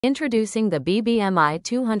Introducing the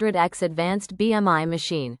BBMI200x Advanced BMI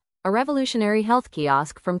Machine, a revolutionary health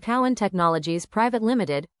kiosk from Cowin Technologies Pvt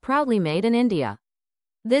Ltd, proudly made in India.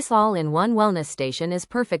 This all-in-one wellness station is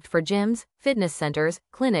perfect for gyms, fitness centers,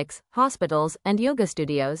 clinics, hospitals, and yoga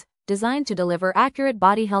studios, designed to deliver accurate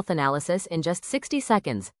body health analysis in just 60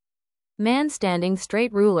 seconds. Man standing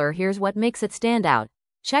straight ruler. Here's what makes it stand out.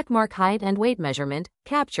 Checkmark height and weight measurement,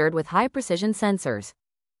 captured with high-precision sensors.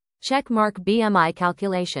 Checkmark BMI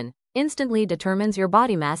Calculation, instantly determines your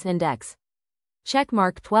body mass index.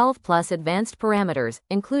 Checkmark 12 plus advanced parameters,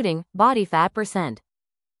 including body fat percent,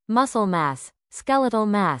 muscle mass, skeletal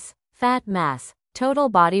mass, fat mass, total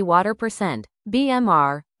body water percent,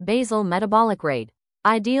 BMR, basal metabolic rate,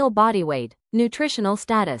 ideal body weight, nutritional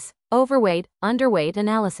status, overweight, underweight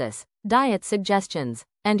analysis, diet suggestions,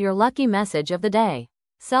 and your lucky message of the day.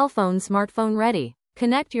 Cell phone smartphone ready.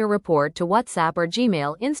 Connect your report to WhatsApp or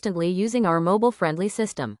Gmail instantly using our mobile-friendly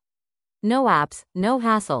system. No apps, no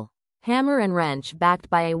hassle. Hammer and wrench backed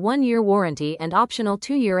by a 1-year warranty and optional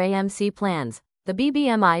 2-year AMC plans. The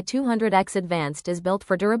BBMI200x Advanced is built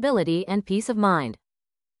for durability and peace of mind.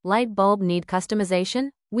 Light bulb need customization?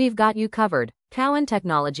 We've got you covered. Cowin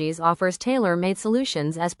Technologies offers tailor-made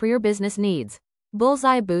solutions as per your business needs.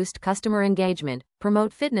 Bullseye boost customer engagement,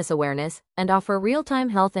 promote fitness awareness, and offer real-time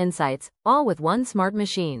health insights, all with one smart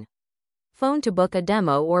machine. Phone to book a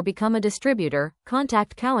demo or become a distributor.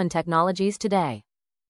 Contact Cowin Technologies today.